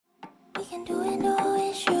We can do it, no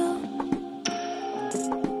issue.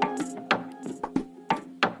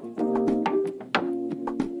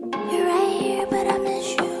 You're right here, but I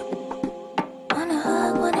miss you. Wanna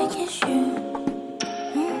hug, wanna kiss you.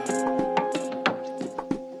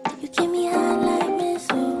 You get me hot like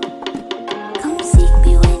missile. Come seek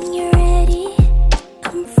me when you're ready.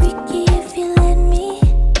 I'm freaky if you let me.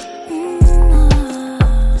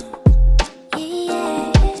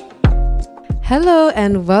 Hello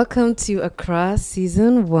and welcome to Across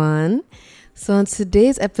Season 1. So on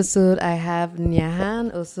today's episode, I have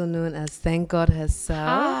Nyahan, also known as Thank God Herself.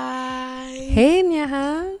 Hi. Hey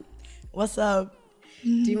Nyahan. What's up? Do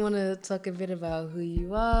you want to talk a bit about who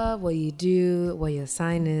you are, what you do, what your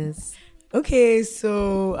sign is? Okay,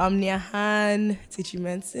 so I'm Nyahan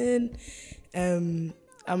Tichimenson.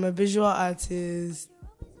 I'm a visual artist,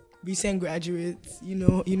 recent graduate. You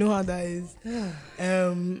know how that is.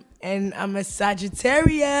 And I'm a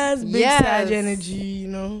Sagittarius, big Yes. Sag energy, you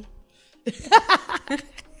know.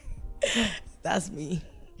 That's me.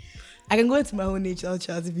 I can go into my whole natal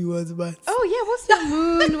chart if you want, but Oh yeah, what's your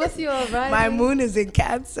moon? What's your rising? my moon is in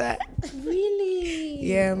Cancer. Really?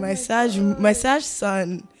 Yeah, my Sag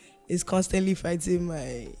sun is constantly fighting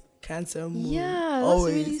my Cancer moon. Yeah, that's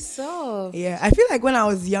always. really soft. Yeah, I feel like when I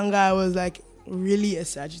was younger, I was like really a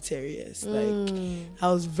Sagittarius. Like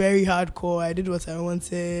I was very hardcore. I did what I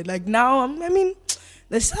wanted. Like now,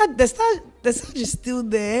 the Sag is still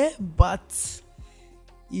there, but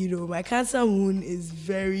you know, my Cancer moon is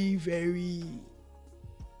very, very,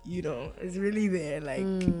 it's really there. Like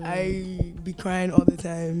I be crying all the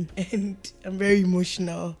time, and I'm very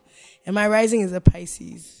emotional. And my rising is a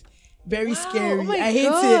Pisces. Very scary. Oh my I hate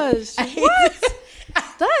gosh. it. I hate What? it.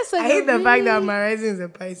 That's like I hate the fact that really- my rising is a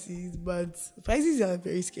Pisces, but Pisces are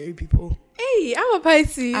very scary people. Hey, I'm a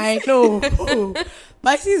Pisces. I know.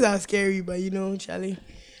 Pisces are scary, but Charlie.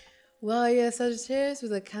 Well, you're a Sagittarius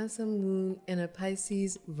with a Cancer moon and a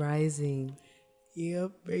Pisces rising.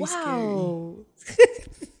 Yep, very Wow.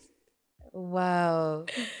 Wow.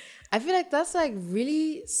 I feel like that's like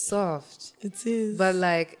really soft, scary. It is. but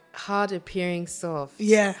like hard appearing soft.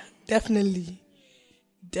 yeah, definitely.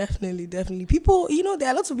 Definitely. People, there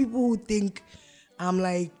are lots of people who think I'm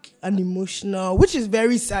like unemotional, which is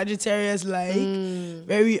very Sagittarius like,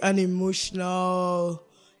 very unemotional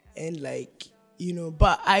and like,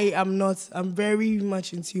 but I am not. I'm very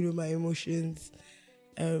much in tune with my emotions.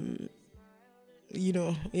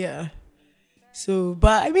 Yeah. So,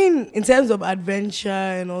 but I mean, in terms of adventure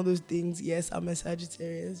and all those things, yes, I'm a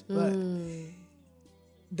Sagittarius, but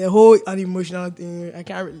the whole unemotional thing, I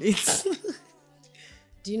can't relate.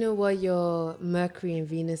 Do you know what your Mercury and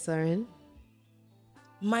Venus are in?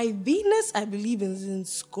 My Venus, I believe, is in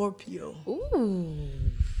Scorpio. Ooh.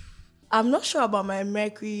 I'm not sure about my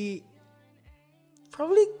Mercury.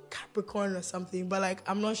 Probably Capricorn or something, but like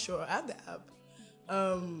I'm not sure. I have the app.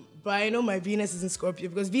 But I know my Venus is in Scorpio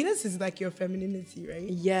because Venus is like your femininity, right?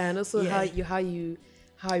 Yeah, and also Yeah. how you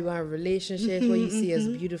want relationships, what you see as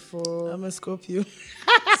beautiful. I'm a Scorpio,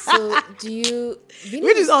 So do you Venus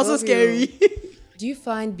which and is also Scorpio, scary. Do you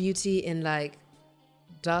find beauty in like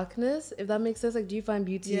darkness, if that makes sense? Like, do you find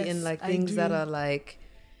beauty Yes, in like I things do. that are like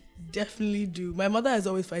Definitely do. My mother is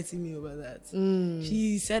always fighting me over that.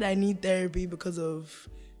 She said I need therapy because of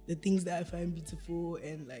the things that I find beautiful,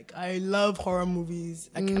 and like I love horror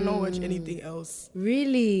movies. I cannot watch anything else.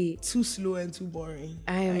 really? Too slow and too boring.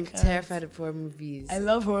 I am can't. terrified of horror movies. I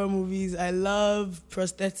love horror movies. I love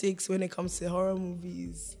prosthetics when it comes to horror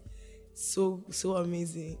movies. So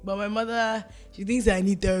amazing. But my mother, she thinks I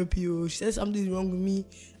need therapy. She says something's wrong with me.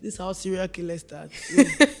 This is how serial killers start. So,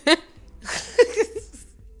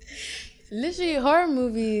 Literally, horror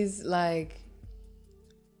movies, like,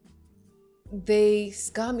 they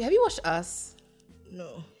scare me. Have you watched Us?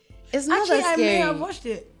 no. It's not Actually, that I may scary. have watched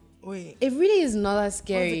it. Wait. It really is not that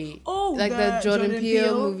scary. Oh, like the Jordan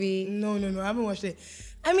Peele movie. No, I haven't watched it.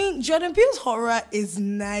 I mean, Jordan Peele's horror is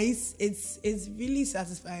nice. It's really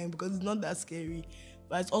satisfying because it's not that scary,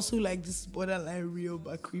 but it's also like this borderline real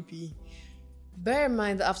but creepy. Bear in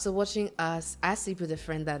mind that after watching Us, I sleep with a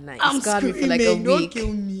friend that night. I'm It scarred me for screaming. like a Don't week.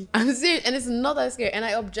 kill me. I'm serious, and it's not that scary. And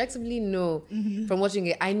I objectively know from watching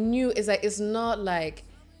it. I knew it's not.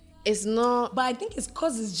 But I think it's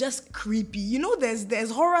because it's just creepy. There's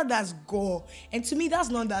horror that's gore, and to me that's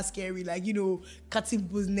not that scary. Like cutting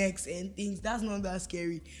people's necks and things. That's not that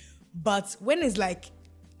scary. But when it's like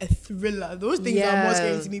a thriller, those things are more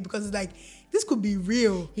scary to me because it's like this could be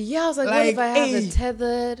real. Yeah, I was like, what if I have hey. it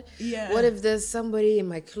tethered? Yeah. What if there's somebody in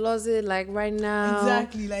my closet, like right now?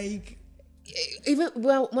 Exactly. Like even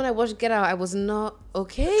when I watched Get Out, I was not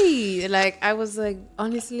okay. Like, I was like,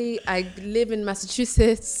 honestly, I live in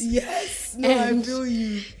Massachusetts. Yes, no, I And feel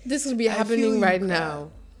you. This would be I feel happening you, right girl.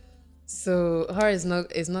 now. So horror is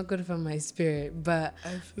not good for my spirit. But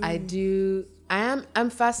I'm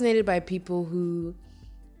fascinated by people who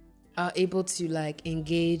are able to like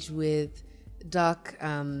engage with dark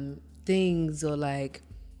things or like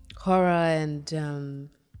horror and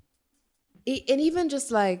even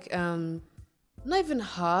just like not even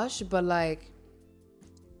harsh, but like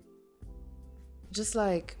just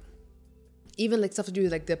like even like stuff to do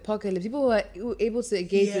with like the apocalypse. People who are able to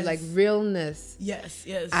engage with like realness. Yes,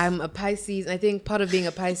 yes. I'm a Pisces. I think part of being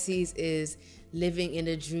a Pisces is living in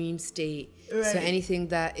a dream state. Right. So anything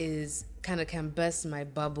that is kind of can burst my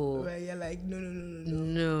bubble. Right, you're like, no.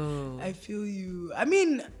 No. I feel you. I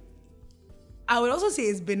mean, I would also say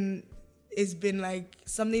it's been like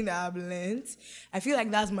something that I've learned. I feel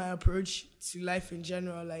like that's my approach to life in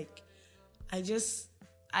general. Like,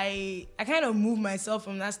 I kind of move myself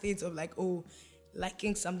from that state of like, oh,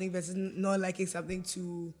 liking something versus not liking something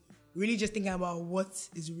to really just thinking about what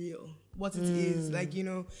is real, what it is. Like, you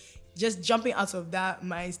know, just jumping out of that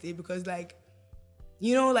mind state because like,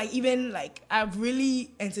 you know, like even like I've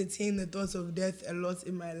really entertained the thoughts of death a lot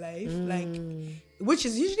in my life. Like, which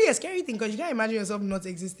is usually a scary thing because you can't imagine yourself not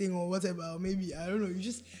existing or whatever. Or maybe, I don't know, you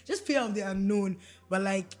just fear of the unknown. But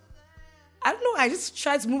like, I don't know, I just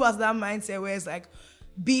try to move out of that mindset where it's like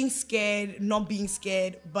being scared, not being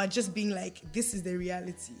scared, but just being like, this is the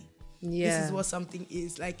reality. Yeah. This is what something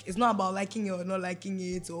is. Like, it's not about liking it or not liking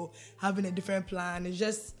it or having a different plan. It's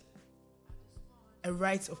just a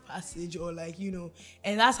rite of passage or like, you know,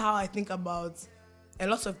 and that's how I think about a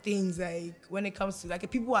lot of things. Like when it comes to like,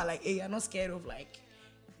 people are like, hey, I'm not scared of like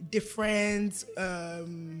different or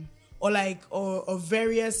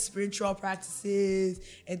various spiritual practices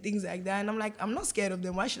and things like that, and I'm like, I'm not scared of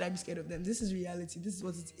them. Why should I be scared of them? This is reality. This is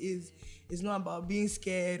what it is. It's not about being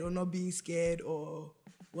scared or not being scared or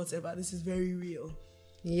whatever. This is very real.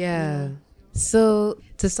 Yeah. So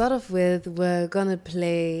to start off with, we're gonna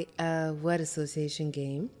play a word association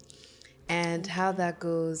game, and how that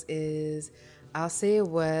goes is I'll say a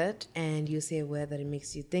word and you say a word that it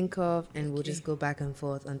makes you think of, and we'll just go back and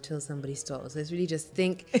forth until somebody stalls. So it's really just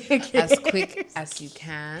think as quick as you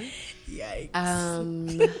can.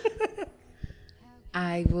 Yikes.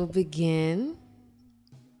 I will begin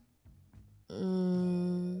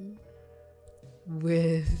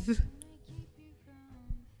with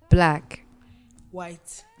black,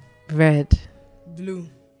 White, red, blue,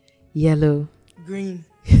 yellow, green,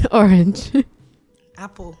 orange,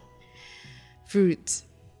 apple, fruit,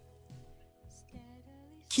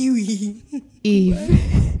 kiwi,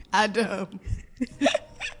 Eve, Adam,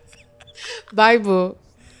 Bible,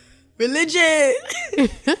 religion,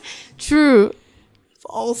 true,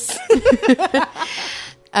 false,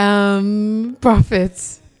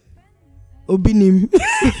 prophets. Obinim.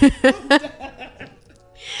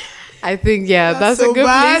 I think that's so a good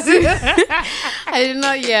bad. place. I did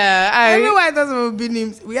not. I don't know why it doesn't have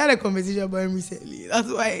Obinim. We had a conversation about him recently.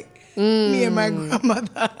 That's why me and my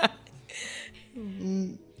grandmother.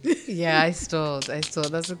 Yeah, I stalled.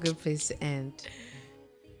 That's a good place to end.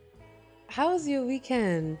 How was your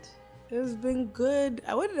weekend? It's been good.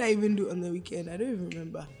 What did I even do on the weekend? I don't even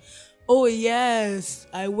remember. Oh, yes.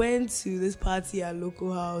 I went to this party at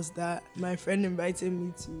Local House that my friend invited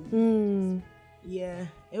me to. Yeah.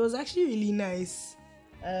 It was actually really nice.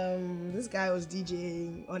 This guy was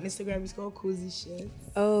DJing on Instagram. He's called Cozy Shit.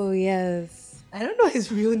 Oh, yes. I don't know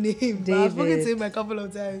his real name, but I've spoken David. to him a couple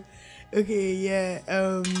of times. Okay, yeah.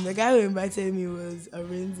 The guy who invited me was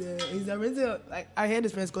Arinze. He's Arinze. Like, I heard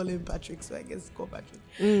his friends call him Patrick, so I guess it's called Patrick.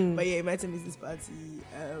 But yeah, he invited me to this party.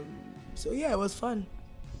 So yeah, it was fun.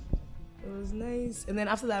 It was nice. And then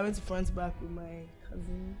after that, I went to Front Back with my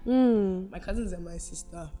cousin. My cousins and my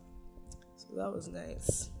sister. So that was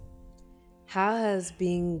nice. How has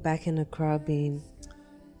being back in Accra been?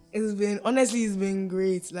 It's been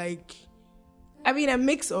great. Like, I mean, a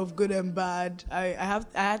mix of good and bad. I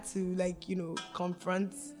had to, like, you know,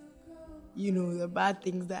 confront, you know, the bad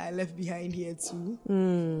things that I left behind here too.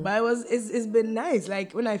 But it's been nice.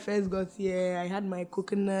 Like, when I first got here, I had my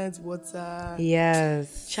coconut water.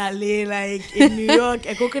 Yes. Chalet, like in New York,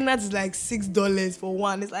 a coconut is like $6 for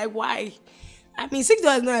one. It's like, why? I mean, $6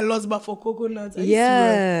 is not a lot, but for coconuts, come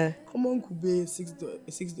on, Kube,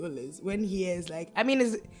 $6. When here is like, I mean,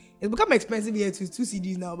 it's become expensive here too. 2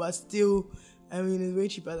 CDs now, but still, I mean, it's way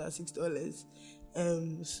cheaper than $6.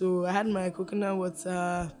 So I had my coconut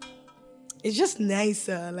water. It's just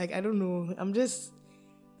nicer. Like, I don't know.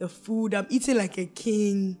 The food. I'm eating like a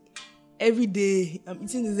king every day.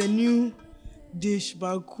 There's a new dish,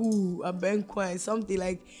 banku, abenkwan, something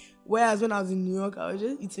like. Whereas when I was in New York, I was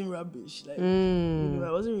just eating rubbish. Like,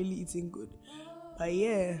 I wasn't really eating good. But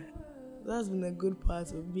yeah, that's been a good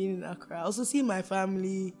part of being in Accra. I also see my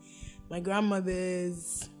family, my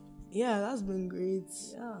grandmothers. Yeah, that's been great.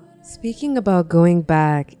 Yeah. Speaking about going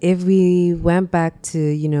back, if we went back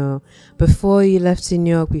to, before you left to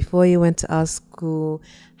New York, before you went to art school,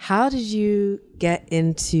 how did you get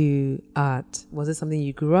into art? Was it something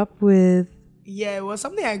you grew up with? Yeah, it was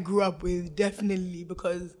something I grew up with, definitely,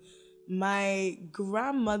 because my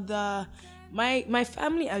grandmother, my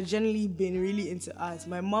family has generally been really into art.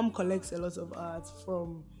 My mom collects a lot of art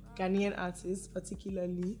from Ghanaian artists,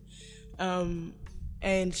 particularly.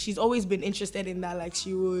 And she's always been interested in that. Like,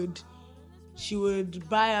 she would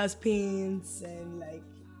buy us paints and like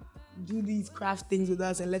do these craft things with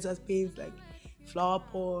us and let us paint like flower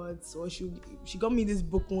pots. Or she got me this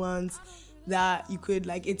book once that you could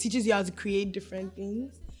like, it teaches you how to create different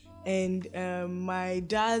things. And my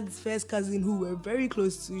dad's first cousin, who we're very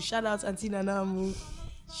close to, shout out Auntie Nanamu,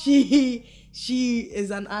 she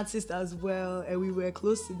is an artist as well, and we were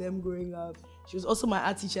close to them growing up. She was also my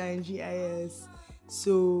art teacher in GIS.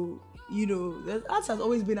 So, the art has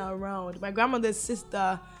always been around. My grandmother's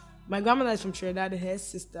sister, my grandmother is from Trinidad, and her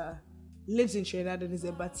sister lives in Trinidad and is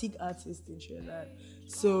a batik artist in Trinidad.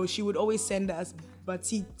 So she would always send us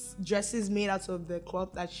batiks, dresses made out of the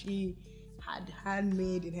cloth that she had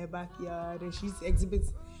handmade in her backyard, and she used to exhibit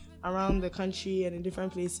around the country and in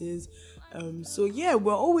different places. So yeah,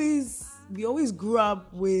 we always grew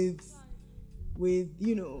up with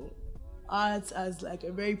art as like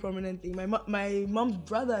a very prominent thing. My mom's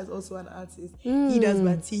brother is also an artist. He does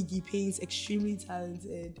batik. He paints, extremely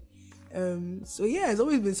talented. So yeah, it's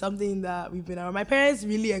always been something that we've been around. My parents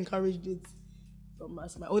really encouraged it from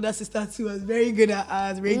us. My older sister too was very good at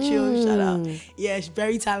art. Rachel, shout out. Yeah, she's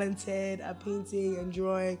very talented at painting and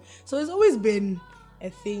drawing. So it's always been a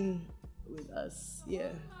thing with us.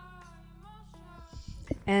 Yeah.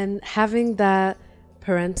 And having that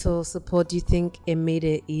parental support, do you think it made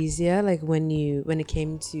it easier, like when it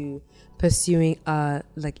came to pursuing art,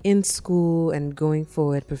 like in school and going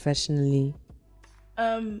forward professionally?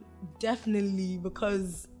 Definitely,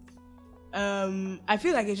 because I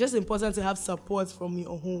feel like it's just important to have support from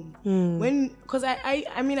your home. Because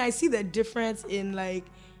I see the difference in like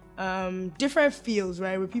different fields,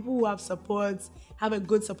 right? Where people who have support have a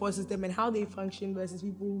good support system and how they function versus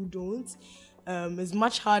people who don't. It's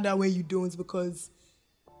much harder when you don't, because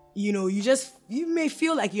you may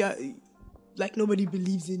feel like you're like nobody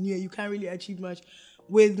believes in you and you can't really achieve much.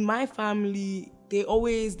 With my family, they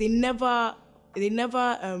never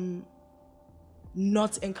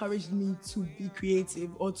not encouraged me to be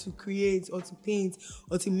creative or to create or to paint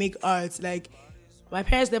or to make art. Like, my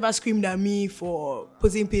parents never screamed at me for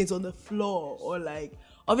putting paint on the floor, or like,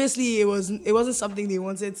 obviously it wasn't something they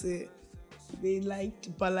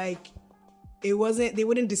liked, but like, they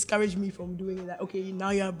wouldn't discourage me from doing it. Like, okay,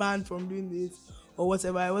 now you're banned from doing this or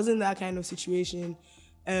whatever. It wasn't that kind of situation.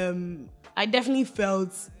 I definitely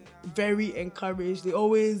felt very encouraged. They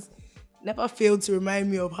always never failed to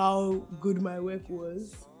remind me of how good my work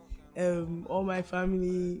was. All my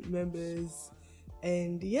family members.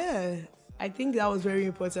 And yeah, I think that was very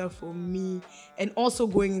important for me. And also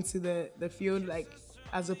going into the field, like,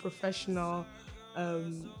 as a professional,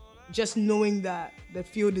 just knowing that the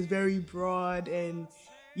field is very broad and,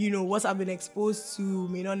 what I've been exposed to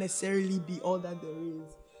may not necessarily be all that there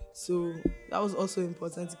is. So that was also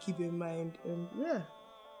important to keep in mind. And yeah,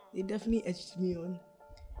 it definitely edged me on.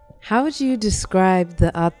 How would you describe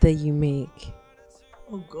the art that you make?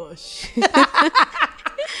 Oh gosh.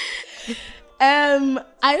 I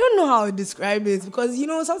don't know how to describe it, because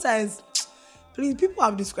sometimes people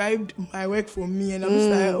have described my work for me and I'm just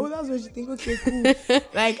like, oh, that's what you think, okay, cool.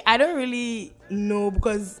 Like, I don't really know,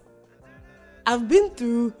 because I've been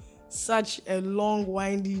through such a long,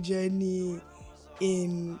 windy journey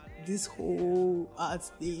in this whole art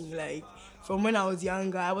thing. Like, from when I was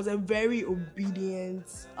younger, I was a very obedient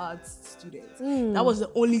art student. That was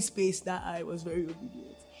the only space that I was very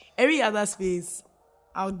obedient. Every other space,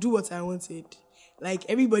 I'll do what I wanted. Like,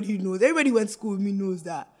 everybody went to school with me knows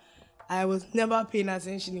that I was never paying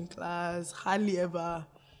attention in class, hardly ever.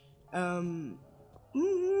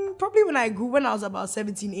 Probably when I was about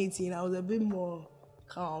 17, 18, I was a bit more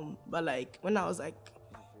calm. But like, when I was like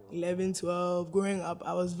 11, 12, growing up,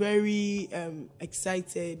 I was very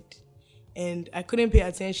excited. And I couldn't pay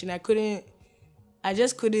attention. I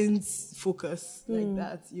just couldn't focus like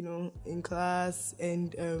that, in class.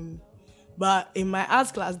 And but in my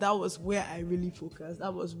arts class, that was where I really focused.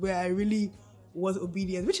 That was where I really was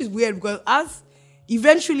obedient, which is weird, because as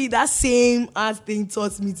eventually that same art thing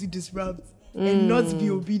taught me to disrupt and not be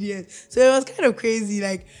obedient. So it was kind of crazy,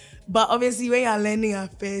 like, but obviously when you're learning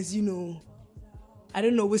at first, you know, I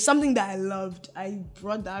don't know, with something that I loved, I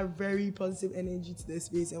brought that very positive energy to the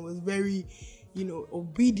space and was very, you know,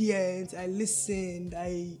 obedient. I listened,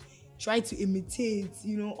 I tried to imitate,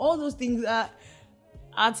 you know, all those things that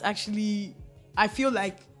art actually, I feel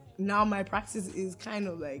like now my practice is kind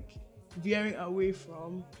of like veering away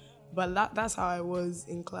from, but that's how I was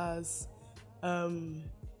in class.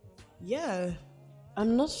 Yeah.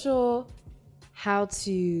 I'm not sure how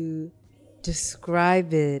to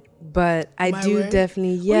describe it, but I My do work?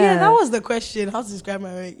 definitely, Oh, yeah, that yeah. was the question. How to describe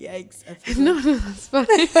my work? Yikes. I forgot. No, that's fine.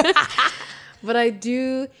 But I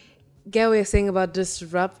do get what you're saying about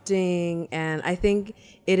disrupting, and I think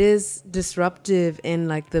it is disruptive in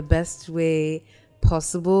like the best way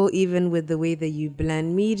possible, even with the way that you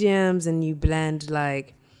blend mediums and you blend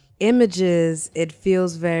like images. It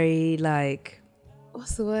feels very like,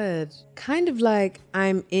 what's the word? Kind of like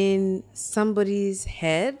I'm in somebody's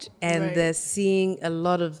head and Right. they're seeing a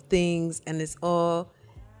lot of things and it's all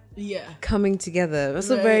Yeah. coming together.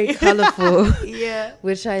 Also Right. very colorful. Yeah.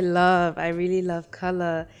 Which I love. I really love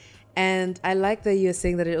color. And I like that you're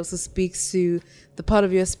saying that it also speaks to the part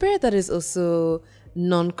of your spirit that is also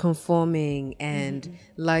non-conforming and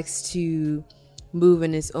likes to move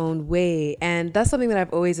in its own way. And that's something that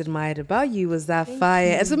I've always admired about you, was that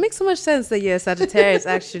fire. And so it makes so much sense that you're a Sagittarius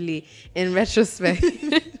actually in retrospect.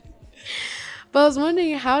 But I was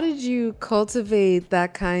wondering, how did you cultivate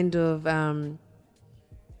that kind of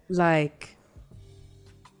like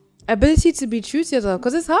ability to be true to yourself?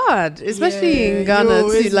 Because it's hard, especially Yeah, in Ghana,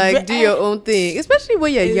 yo, to it's like do your own thing, especially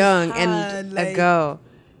when you're It's young and hard, a like- girl.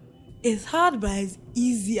 It's hard, but it's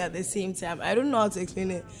easy at the same time. I don't know how to explain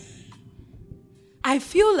it. I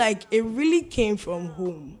feel like it really came from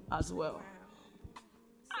home as well.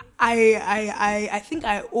 I think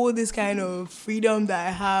I owe this kind of freedom that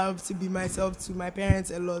I have to be myself to my parents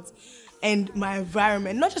a lot, and my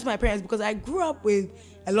environment, not just my parents, because I grew up with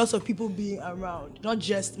a lot of people being around, not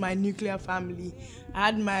just my nuclear family. I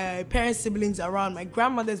had my parents' siblings around. My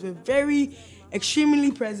grandmothers were very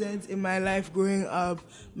extremely present in my life growing up.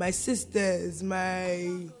 My sisters,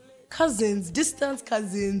 my cousins, distant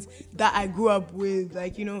cousins that I grew up with,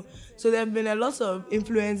 like, you know, so there have been a lot of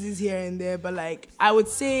influences here and there, but like I would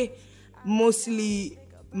say mostly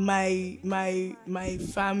my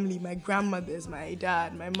family, my grandmothers, my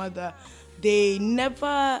dad, my mother, they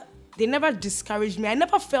never discouraged me. I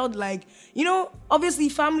never felt like, you know, obviously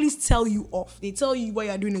families tell you off. They tell you what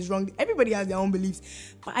you're doing is wrong. Everybody has their own beliefs.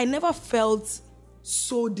 But I never felt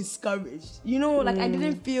so discouraged. You know, like I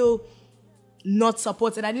didn't feel not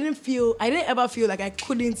supported. I didn't ever feel like I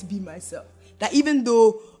couldn't be myself. That even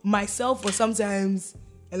though myself was sometimes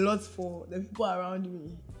a lot for the people around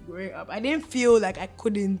me growing up, I didn't feel like I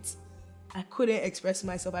couldn't express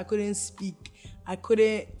myself. I couldn't speak. I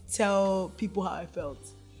couldn't tell people how I felt.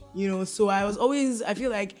 You know, so I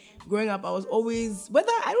feel like growing up, I was always,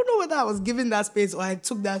 I don't know whether I was given that space or I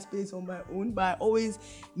took that space on my own, but I always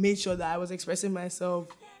made sure that I was expressing myself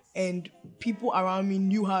and people around me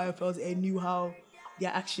knew how I felt and knew how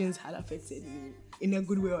their actions had affected me in a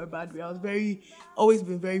good way or a bad way. I was always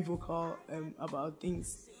been very vocal about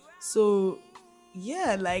things. So,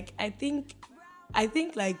 yeah, like, I think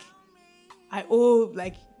like I owe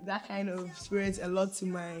like that kind of spirit a lot to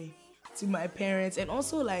my parents, and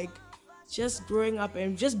also like just growing up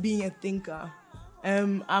and just being a thinker.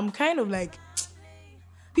 I'm kind of like,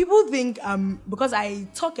 people think because I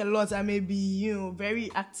talk a lot, I may be, you know,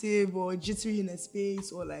 very active or jittery in a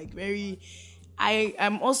space, or like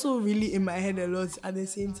I'm also really in my head a lot at the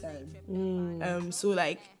same time. So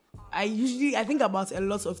like I think about a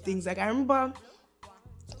lot of things. Like I remember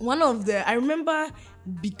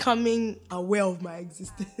becoming aware of my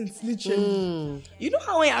existence, literally. You know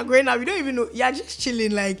how when you're growing up, you don't even know, you're just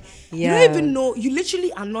chilling, like, you don't even know, you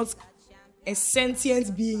literally are not a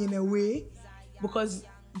sentient being in a way, because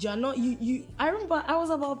you're not, I remember I was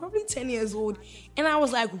about probably 10 years old, and I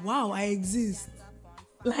was like, wow, I exist.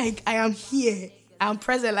 Like, I am here, I'm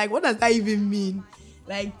present, like, what does that even mean?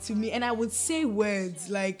 Like, to me, and I would say words,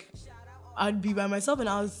 like, I'd be by myself, and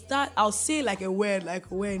I'll say like a word, like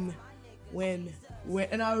when,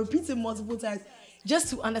 and I'll repeat it multiple times just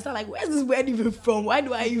to understand, like, where's this word even from? Why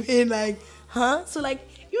do I even like, huh? So like,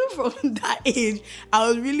 even from that age, I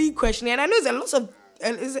was really questioning, and I know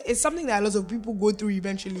it's something that a lot of people go through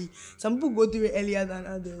eventually. Some people go through it earlier than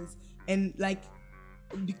others, and like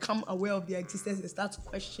become aware of their existence and start to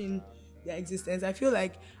question their existence. I feel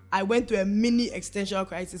like I went through a mini existential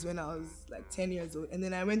crisis when I was like 10 years old, and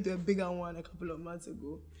then I went through a bigger one a couple of months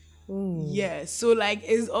ago. Yeah, so like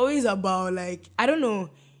it's always about like, I don't know,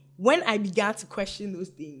 when I began to question those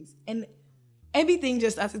things and everything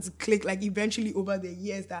just started to click, like eventually over the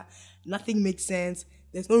years that nothing makes sense.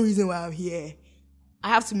 There's no reason why I'm here. I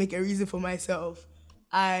have to make a reason for myself.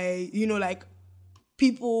 Like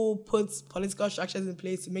people put political structures in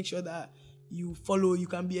place to make sure that you follow, you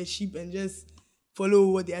can be a sheep and just follow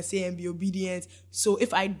what they are saying and be obedient. So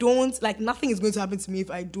if I don't, like nothing is going to happen to me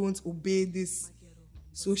if I don't obey this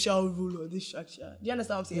social rule or this structure. Do you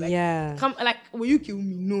understand what I'm saying? Like, Yeah. come, like, will you kill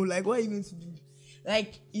me? No, like, what are you going to do?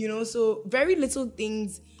 Like, so very little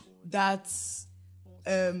things that,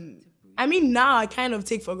 now I kind of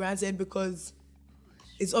take for granted because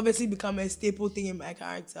it's obviously become a staple thing in my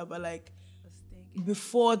character, but like,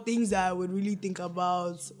 before, things that I would really think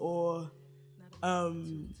about or, I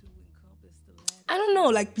don't know,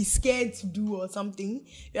 like be scared to do or something,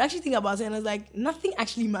 you actually think about it and it's like, nothing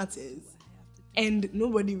actually matters. And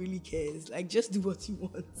nobody really cares. Like, just do what you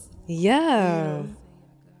want. Yeah.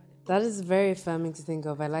 That is very affirming to think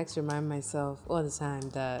of. I like to remind myself all the time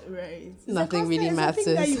that nothing really matters.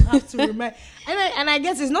 Something that you have to remind. And I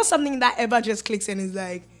guess it's not something that ever just clicks and is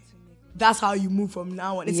like, that's how you move from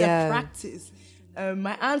now on. It's a practice.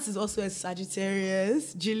 My aunt is also a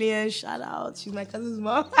Sagittarius. Jillian, shout out. She's my cousin's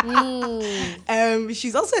mom.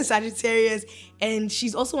 She's also a Sagittarius. And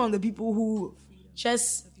she's also one of the people who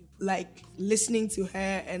just like listening to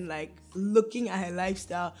her and like looking at her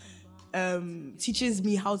lifestyle teaches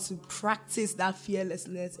me how to practice that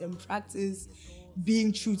fearlessness and practice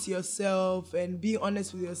being true to yourself and being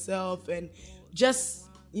honest with yourself and just,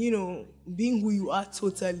 being who you are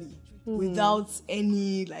totally without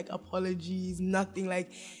any like apologies, nothing.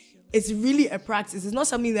 Like, it's really a practice. It's not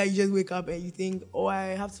something that you just wake up and you think, oh, I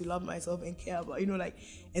have to love myself and care about,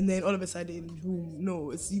 and then all of a sudden, boom.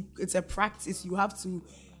 No, it's a practice.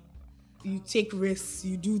 You take risks,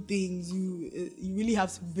 you do things, you really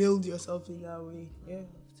have to build yourself in that way. Yeah.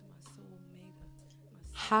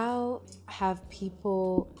 How have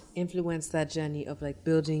people influenced that journey of like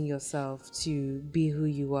building yourself to be who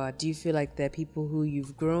you are? Do you feel like they're people who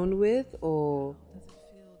you've grown with or?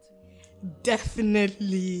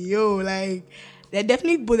 Definitely. Like, they're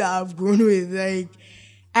definitely people that I've grown with. Like,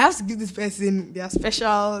 I have to give this person their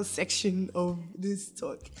special section of this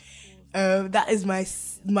talk. That is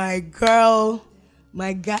my girl,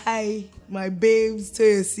 my guy, my babes,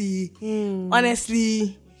 Toyosi.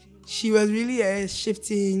 Honestly, she was really a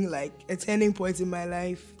shifting, like a turning point in my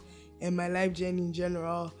life and my life journey in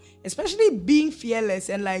general. Especially being fearless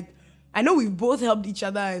and like, I know we've both helped each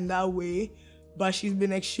other in that way, but she's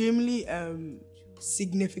been extremely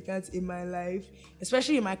significant in my life,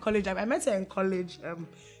 especially in my college life. I met her in college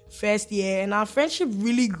first year, and our friendship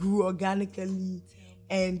really grew organically.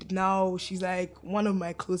 And now she's like one of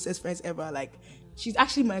my closest friends ever. Like, she's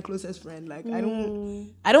actually my closest friend. Like, I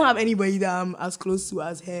don't have anybody that I'm as close to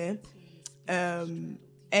as her.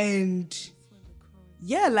 And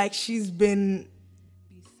yeah, like, she's been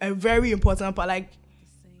a very important part,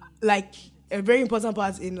 like a very important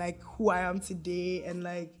part in like who I am today and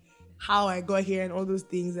like how I got here and all those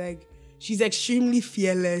things. Like, she's extremely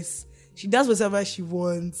fearless. She does whatever she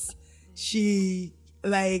wants. She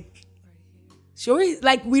always,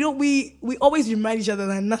 like, we always remind each other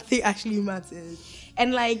that nothing actually matters.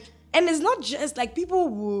 And like, and it's not just like, people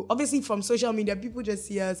will, obviously from social media, people just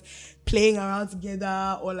see us playing around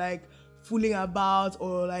together or like fooling about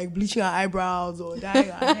or like bleaching our eyebrows or dyeing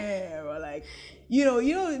our hair or like,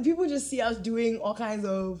 people just see us doing all kinds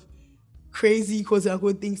of crazy quote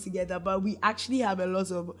unquote things together, but we actually have a lot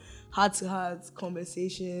of heart-to-heart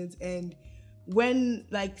conversations. And when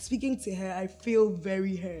like speaking to her, I feel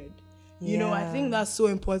very heard. I think that's so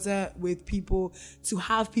important with people, to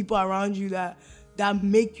have people around you that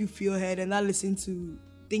make you feel heard and that listen to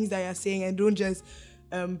things that you're saying and don't just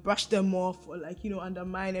brush them off or like,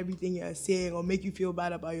 undermine everything you're saying or make you feel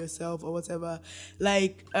bad about yourself or whatever.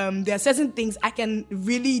 Like, there are certain things I can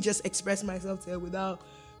really just express myself to without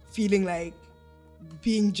feeling like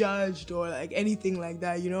being judged or like anything like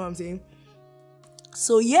that. You know what I'm saying?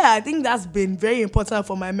 So yeah, I think that's been very important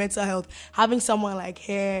for my mental health, having someone like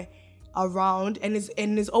her around, and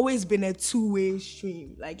it's always been a two-way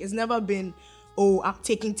stream. Like, it's never been, oh, I'm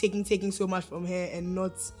taking so much from her and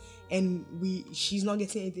she's not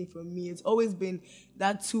getting anything from me. It's always been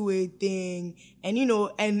that two-way thing. And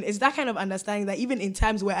and it's that kind of understanding that even in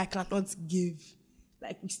times where I cannot give,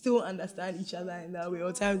 like, we still understand each other in that way,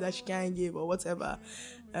 or times that she can't give or whatever.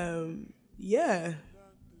 Yeah.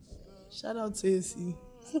 Shout out to you.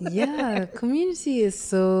 Yeah, community is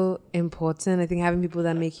so important. I think having people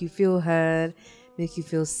that make you feel heard, make you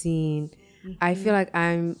feel seen. I feel like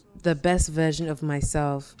I'm the best version of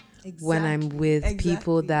myself when I'm with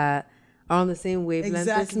people Exactly. that are on the same wavelength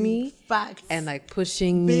as me Facts. and like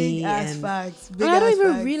pushing big me. ass And facts. Big I don't ass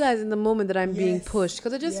even facts. realize in the moment that I'm being Yes. pushed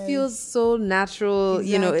because it just Yes. feels so natural.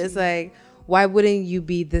 You know, it's Exactly. like, why wouldn't you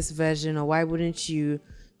be this version, or why wouldn't you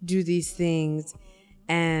do these things?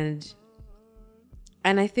 And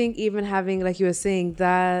I think even having, like you were saying,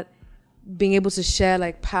 that being able to share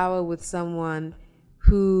like power with someone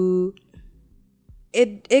who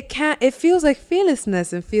it feels like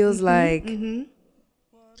fearlessness and feels like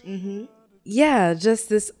yeah, just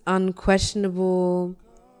this unquestionable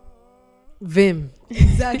vim.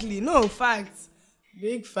 Exactly. No, facts.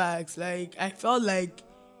 Big facts. Like, I felt like,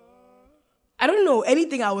 I don't know,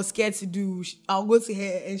 anything I was scared to do, I'll go to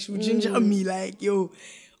her and she'll ginger me, like, yo.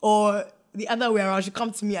 Or the other way around, she'll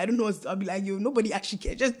come to me, I don't know what to do. I'll be like, yo, nobody actually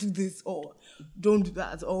cares. Just do this, or don't do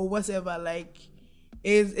that, or whatever. Like,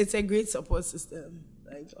 it's a great support system.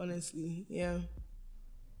 Like, honestly, yeah.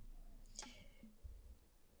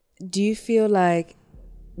 Do you feel like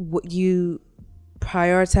you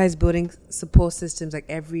prioritize building support systems like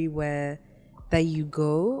everywhere that you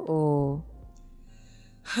go, or?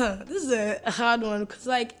 This is a hard one because,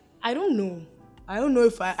 like, I don't know. I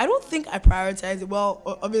don't think I prioritize it. Well,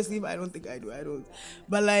 obviously, if I don't think I do, I don't.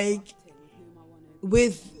 But, like,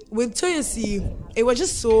 with Toyosi, it was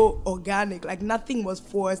just so organic. Like, nothing was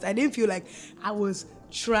forced. I didn't feel like I was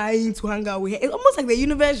trying to hang out with her. It's almost like the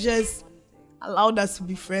universe just allowed us to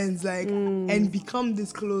be friends, like, and become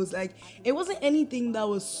this close. Like, it wasn't anything that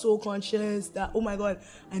was so conscious that, oh my God,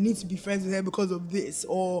 I need to be friends with her because of this,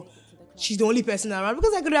 or she's the only person around.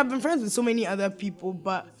 Because I could have been friends with so many other people,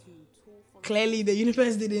 but clearly the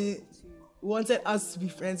universe didn't wanted us to be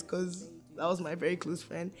friends because that was my very close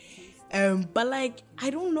friend. But, like,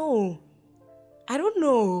 I don't know. I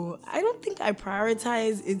don't think I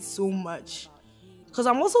prioritize it so much because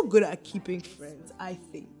I'm also good at keeping friends. I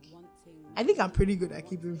think I'm pretty good at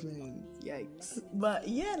keeping friends. Yikes. But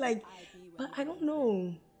yeah, like, but I don't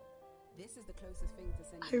know.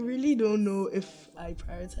 I really don't know if I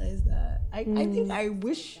prioritize that. I think I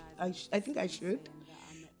wish I think I should,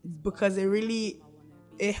 because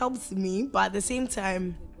it helps me. But at the same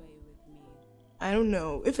time, I don't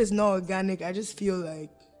know. If it's not organic, I just feel like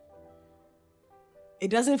it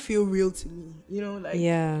doesn't feel real to me. You know, like,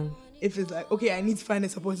 Yeah. if it's like, okay, I need to find a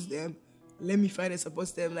support system, let me find a support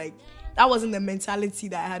system. Like, that wasn't the mentality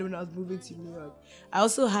that I had when I was moving to New York. I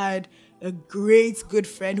also had a great, good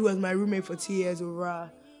friend who was my roommate for 2 years,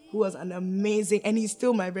 Ora, who was an amazing, and he's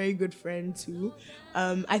still my very good friend too.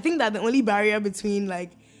 I think that the only barrier between,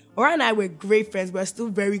 like, Ora and I were great friends, we're still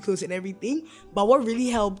very close and everything. But what really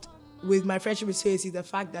helped with my friendship with Toyosi is the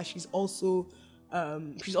fact that she's also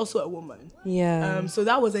a woman. Yeah. So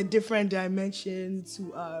that was a different dimension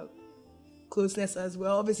to closeness as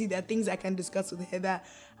well. Obviously, there are things I can discuss with her that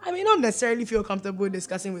I may not necessarily feel comfortable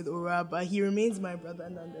discussing with Ora, but he remains my brother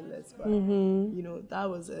nonetheless. But, you know, that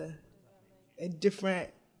was a different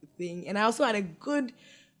thing. And I also had a good,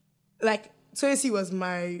 like, Toyosi was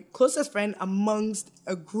my closest friend amongst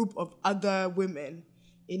a group of other women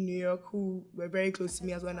in New York who were very close to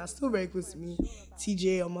me as well, and are still very close to me.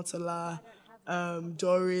 TJ, Omotola,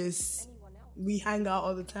 Doris. We hang out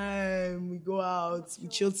all the time. We go out, we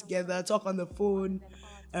chill together, talk on the phone,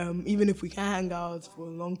 even if we can't hang out for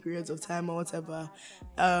long periods of time or whatever.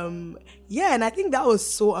 Yeah, and I think that was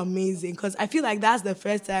so amazing because I feel like that's the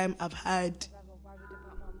first time I've had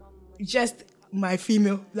just my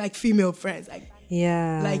female friends,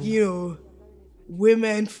 Yeah. like, you know,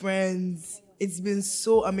 women friends. It's been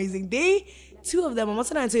so amazing. Two of them,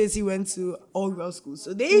 Amosana and Toyosi, went to all-girls school.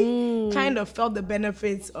 So they kind of felt the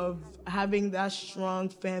benefits of having that strong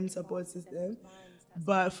femme support system.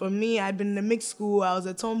 But for me, I'd been in a mixed school. I was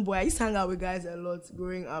a tomboy. I used to hang out with guys a lot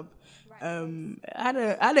growing up. I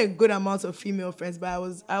had a good amount of female friends, but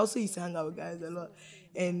I also used to hang out with guys a lot.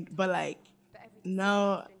 But like,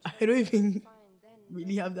 now I don't even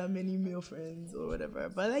really have that many male friends or whatever.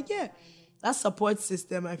 But like, yeah, that support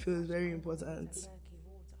system I feel is very important.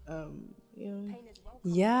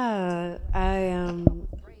 Yeah, I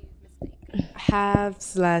have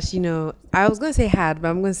 / you know, I was gonna say had, but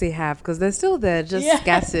I'm gonna say have because they're still there, just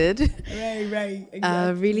scattered. Right,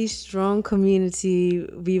 exactly. Really strong community.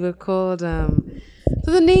 We were called.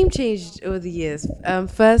 So the name changed over the years.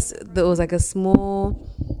 First, there was like a small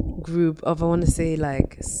group of, I want to say,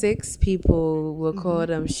 like 6 people. Were called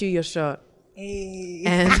Shoot Your Shot. Hey.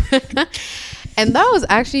 And and that was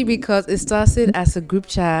actually because it started as a group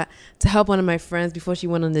chat to help one of my friends before she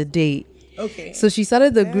went on a date. Okay. So she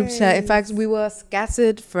started the group chat. In fact, we were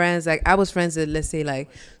scattered friends. Like, I was friends with, let's say, like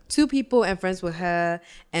two people and friends with her,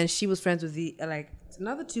 and she was friends with the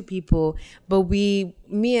another two people. But me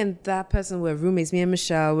and that person were roommates. Me and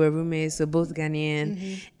Michelle were roommates, so both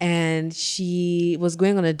Ghanaian, and she was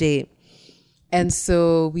going on a date. And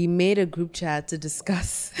so we made a group chat to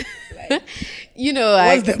discuss, what's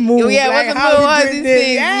the move? Yeah, like, what's the move? All these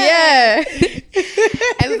things. Yeah.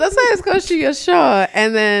 And that's why it's called Shoot Your Shot.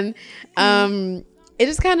 And then it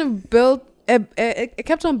just kind of built, it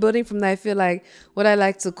kept on building from there. I feel like what I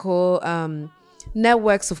like to call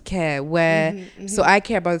networks of care, where so I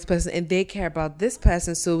care about this person and they care about this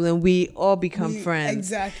person, so then we all become friends.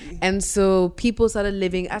 Exactly. And so people started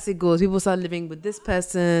living, as it goes, people started living with this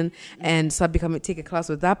person and started take a class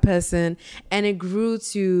with that person, and it grew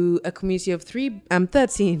to a community of 13 I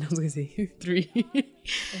was gonna say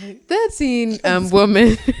 13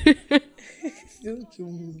 women. Don't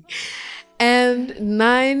kill me. And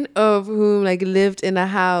 9 of whom lived in a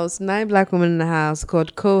house, 9 black women in a house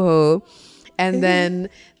called Coho. And then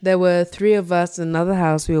there were 3 of us in another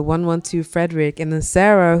house. We were 112 Frederick, and then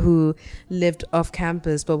Sarah, who lived off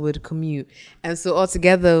campus but would commute. And so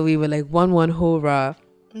altogether we were 11 Hora.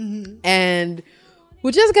 And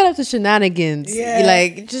we just got up to shenanigans. Yeah.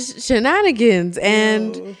 Just shenanigans.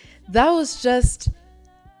 And that was just,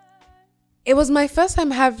 it was my first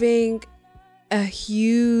time having a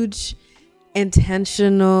huge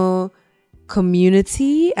intentional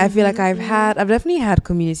community. I feel like I've definitely had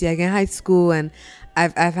community in high school, and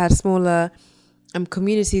I've had smaller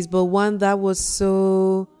communities, but one that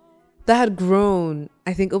had grown,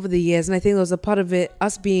 I think, over the years. And I think there was a part of it,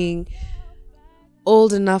 us being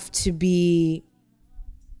old enough to be,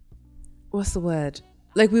 what's the word?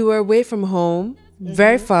 We were away from home,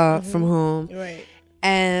 very far from home, Right.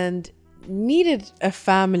 and needed a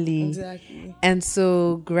family. Exactly. And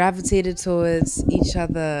so gravitated towards each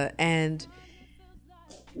other. And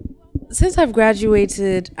since I've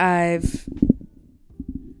graduated, I've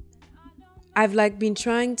been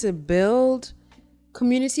trying to build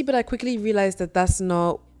community, but I quickly realized that that's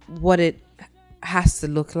not what it has to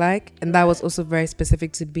look like. And that was also very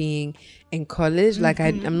specific to being in college.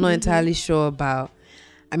 I'm not entirely sure about,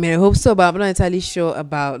 I hope so, but I'm not entirely sure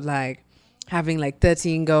about having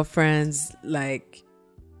 13 girlfriends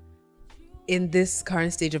in this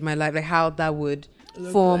current stage of my life, how that would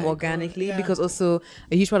form organically, because also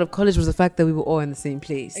a huge part of college was the fact that we were all in the same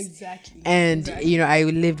place. Exactly. And I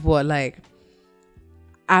lived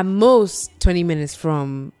at most 20 minutes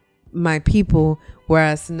from my people,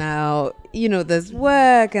 whereas now there's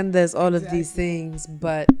work and there's all of these things,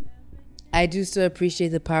 but I do still appreciate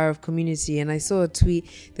the power of community. And I saw a tweet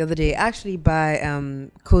the other day, actually by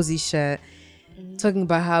Cozy Shirt, talking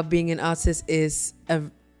about how being an artist is a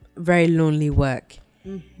very lonely work,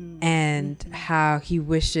 and how he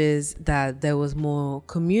wishes that there was more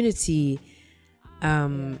community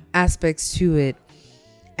aspects to it.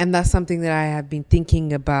 And that's something that I have been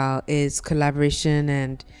thinking about, is collaboration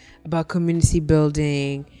and about community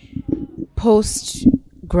building post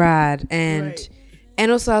grad, and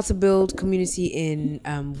also how to build community in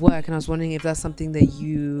work. And I was wondering if that's something that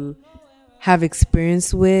you have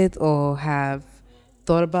experience with or have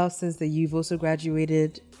thought about since that you've also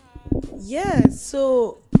graduated. Yeah,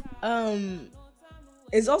 so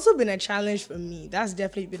it's also been a challenge for me. That's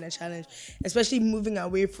definitely been a challenge, especially moving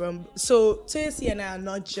away from. So Toyosi and I are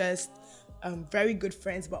not just very good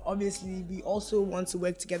friends, but obviously we also want to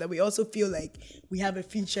work together. We also feel like we have a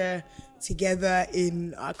future together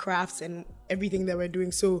in our crafts and everything that we're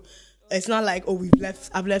doing. So it's not like,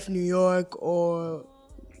 I've left New York, or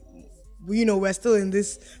we're still in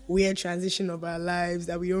this weird transition of our lives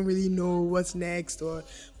that we don't really know what's next, or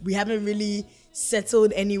we haven't really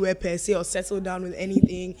settled anywhere per se, or settled down with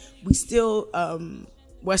anything. We're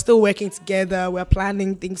still working together. We're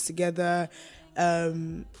planning things together,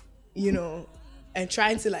 and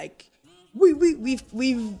trying to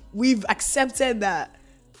we've accepted that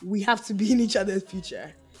we have to be in each other's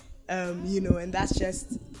future, and that's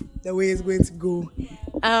just the way it's going to go.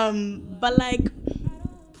 But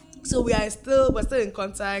so we're still in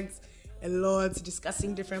contact a lot,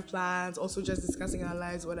 discussing different plans, also just discussing our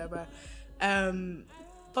lives, whatever.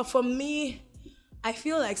 But for me, I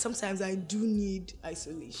feel like sometimes I do need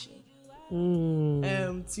isolation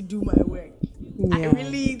to do my work. Yeah.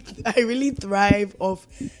 I really thrive off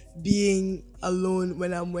being alone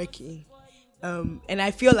when I'm working. And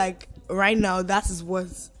I feel like right now that is what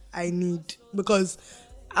I need, because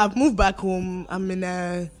I've moved back home. I'm in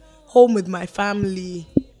a home with my family.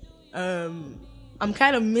 I'm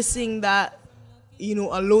kind of missing that,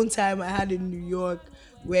 alone time I had in New York,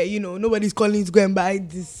 where, you know, nobody's calling you to go and buy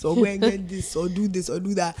this or go and get this or do this or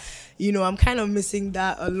do that. You know, I'm kind of missing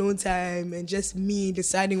that alone time and just me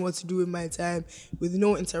deciding what to do with my time with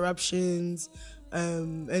no interruptions,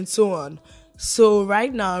 and so on. So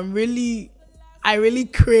right now I really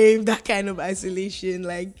crave that kind of isolation,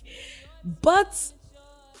 like, but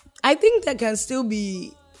I think there can still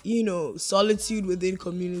be, you know, solitude within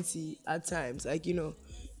community at times. Like, you know,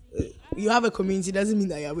 you have a community doesn't mean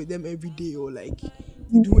that you're with them every day or like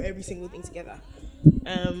you do every single thing together.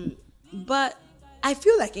 But I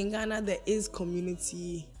feel like in Ghana there is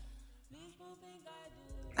community.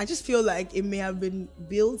 I just feel like it may have been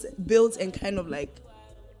built and kind of like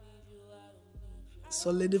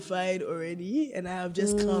solidified already, and I have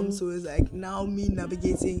just come. So it's like now me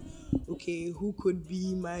navigating, okay, who could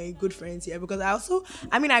be my good friends here? Because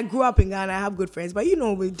I grew up in Ghana, I have good friends, but you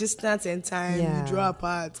know, with distance and time, you draw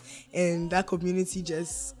apart and that community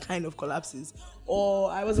just kind of collapses. Or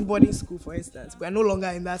I was in boarding school, for instance. We're no longer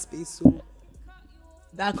in that space, so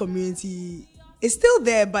that community is still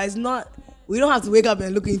there, but it's not, we don't have to wake up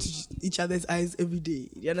and look into each other's eyes every day.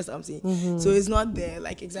 You understand what I'm saying? So it's not there,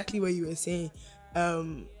 like exactly what you were saying. But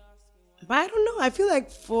I don't know. I feel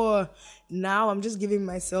like for now, I'm just giving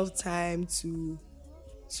myself time to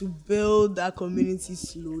build that community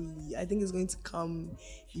slowly. I think it's going to come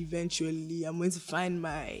eventually. I'm going to find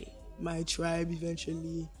my tribe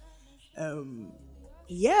eventually. But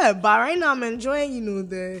right now I'm enjoying, you know,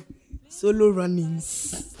 the solo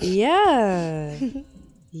runnings. Yeah.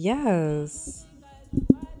 Yes.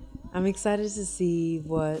 I'm excited to see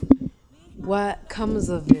what comes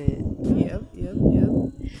of it. Yep.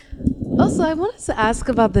 Also, I wanted to ask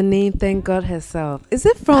about the name Thank God Herself. Is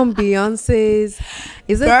it from Beyonce's?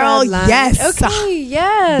 Is it Girl, that line? yes. Okay,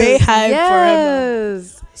 yes. Bayhive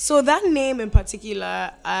forever. So that name in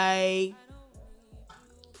particular, I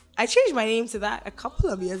changed my name to that a couple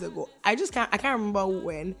of years ago. I can't remember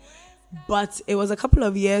when, but it was a couple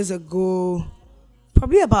of years ago,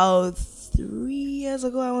 probably about 3 years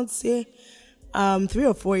ago, I want to say. 3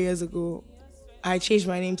 or 4 years ago, I changed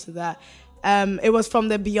my name to that. It was from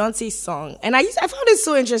the Beyonce song, and I found it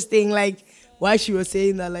so interesting, like why she was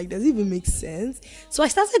saying that. Like, does it even make sense? So I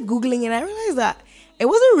started Googling, and I realized that it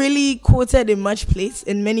wasn't really quoted in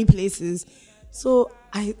many places. So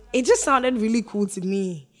it just sounded really cool to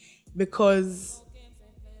me, because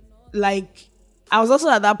like I was also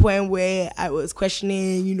at that point where I was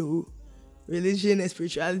questioning, you know, religion and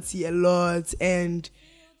spirituality a lot,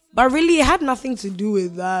 but really it had nothing to do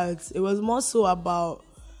with that. It was more so about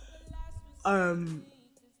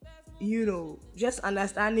you know, just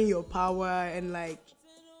understanding your power, and like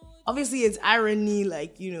obviously it's irony,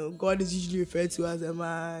 like, you know, God is usually referred to as a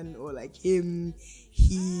man, or like him,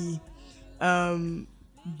 he,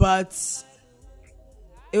 but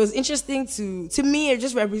it was interesting to me. It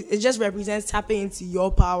just represents tapping into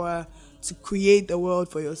your power to create the world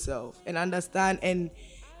for yourself and understand and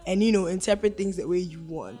you know, interpret things the way you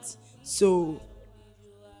want. So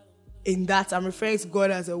in that, I'm referring to God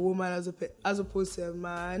as a woman as opposed to a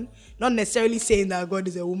man. Not necessarily saying that God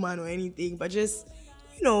is a woman or anything, but just,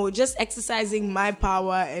 you know, just exercising my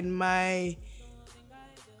power and my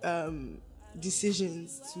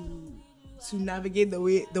decisions to navigate the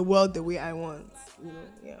world the way I want. You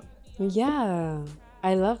know, Yeah,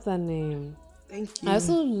 I love that name. Thank you. I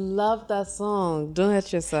also love that song, Don't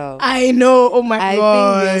Hurt Yourself. I know. Oh my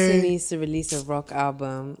God. I think Beyonce needs to release a rock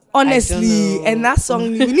album. Honestly, and that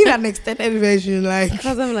song, we need an extended version, like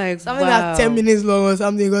because I'm like, something wow. that's 10 minutes long or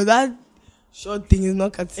something, because that short thing is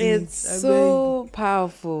not cutting it. It's so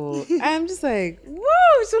powerful. I'm just like, whoa,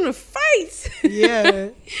 I just want to fight. Yeah.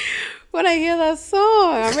 When I hear that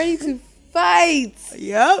song, I'm ready to fight.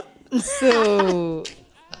 Yep. So,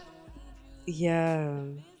 yeah.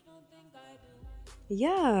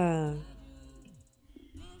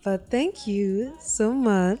 But thank you so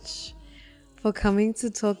much for coming to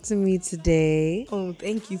talk to me today. Oh,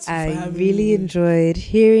 thank you too for I having really me. enjoyed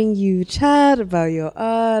hearing you chat about your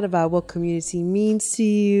art, about what community means to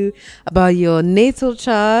you, about your natal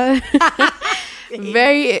chart.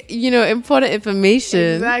 Very, you know, important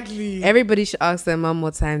information. Exactly. Everybody should ask their mom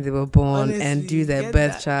what time they were born. Honestly, and do their get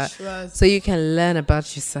birth that chart trust. so you can learn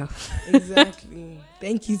about yourself. Exactly.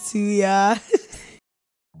 Thank you too, yeah.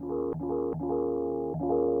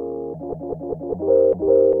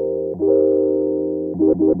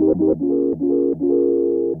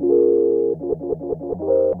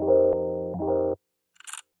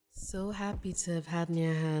 So happy to have had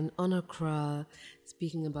Nyahan on Accra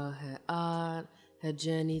speaking about her art, her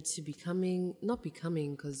journey to not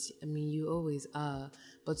becoming, because I mean you always are,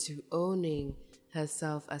 but to owning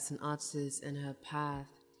herself as an artist and her path.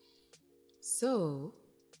 So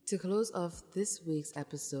To close off this week's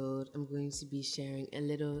episode, I'm going to be sharing a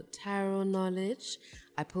little tarot knowledge.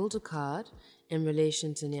 I pulled a card in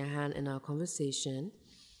relation to Nyahan in our conversation,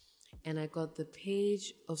 and I got the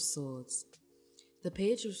Page of Swords. The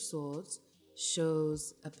Page of Swords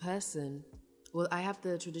shows a person. Well, I have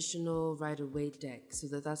the traditional Rider-Waite deck, so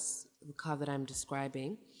that's the card that I'm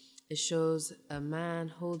describing. It shows a man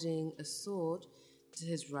holding a sword to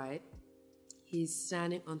his right. He's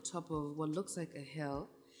standing on top of what looks like a hill.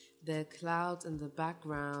 There are clouds in the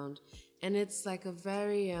background, and it's like a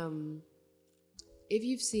very, if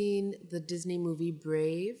you've seen the Disney movie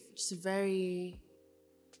Brave, just a very,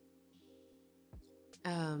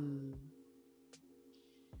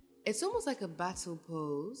 it's almost like a battle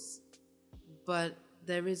pose, but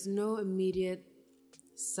there is no immediate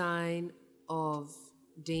sign of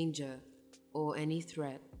danger or any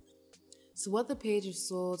threat. So what the Page of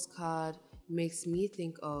Swords card makes me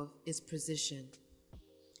think of is precision.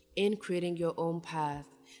 In creating your own path,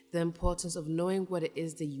 the importance of knowing what it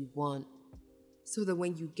is that you want, so that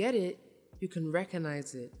when you get it, you can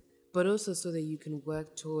recognize it, but also so that you can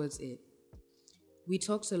work towards it. We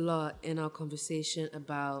talked a lot in our conversation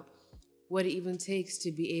about what it even takes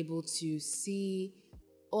to be able to see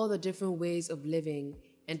all the different ways of living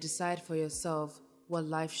and decide for yourself what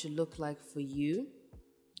life should look like for you.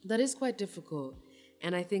 That is quite difficult,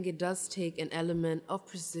 and I think it does take an element of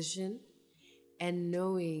precision and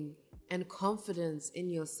knowing and confidence in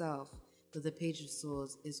yourself that the Page of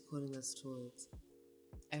Swords is calling us towards.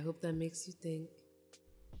 I hope that makes you think.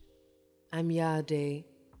 I'm Yade,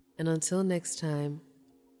 and until next time,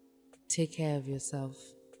 take care of yourself.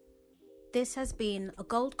 This has been a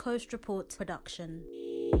Gold Coast Report production.